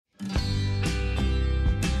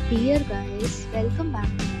Dear guys, welcome back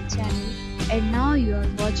to my channel, and now you are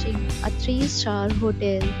watching a 3-star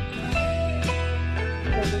hotel.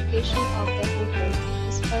 The location of the hotel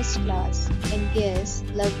is first class and guests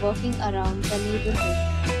love walking around the neighborhood.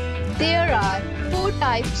 There are 4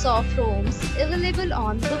 types of rooms available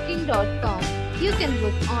on booking.com. You can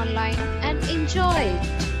book online and enjoy it.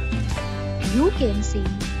 You can see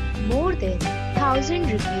more than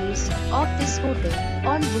 1000 reviews of this hotel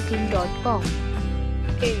on booking.com.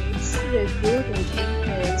 Its review rating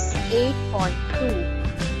is 8.2,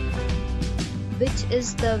 which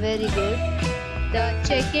is the very good. The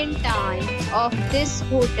check-in time of this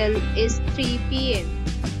hotel is 3 p.m.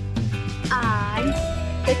 and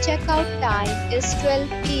the checkout time is 12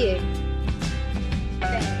 p.m.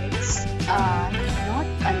 Pets are not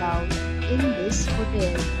allowed in this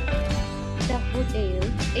hotel. The hotel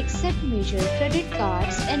accepts major credit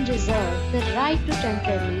cards and reserves the right to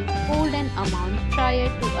temporarily hold an amount prior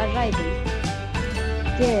to arrival.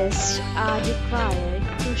 Guests are required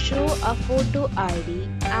to show a photo ID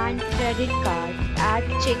and credit card at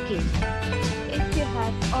check-in. If you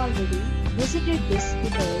have already visited this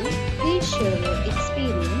hotel, please share your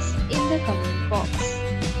experience in the comment box.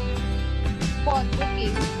 For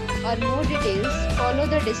booking or more details, follow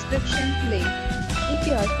the description link. If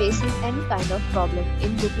you are facing any kind of problem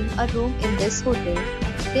in booking a room in this hotel,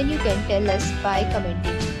 then you can tell us by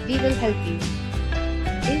commenting. We will help you.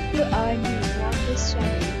 If you are new on this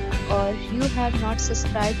channel or you have not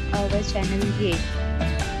subscribed our channel yet,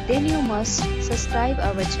 then you must subscribe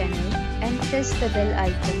our channel and press the bell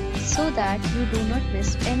icon so that you do not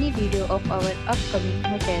miss any video of our upcoming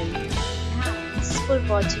hotel. Thanks for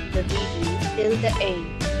watching the video till the end.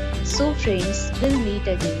 So friends, we'll meet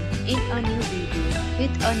again in a new video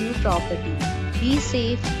with a new property. Be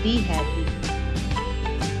safe, be happy.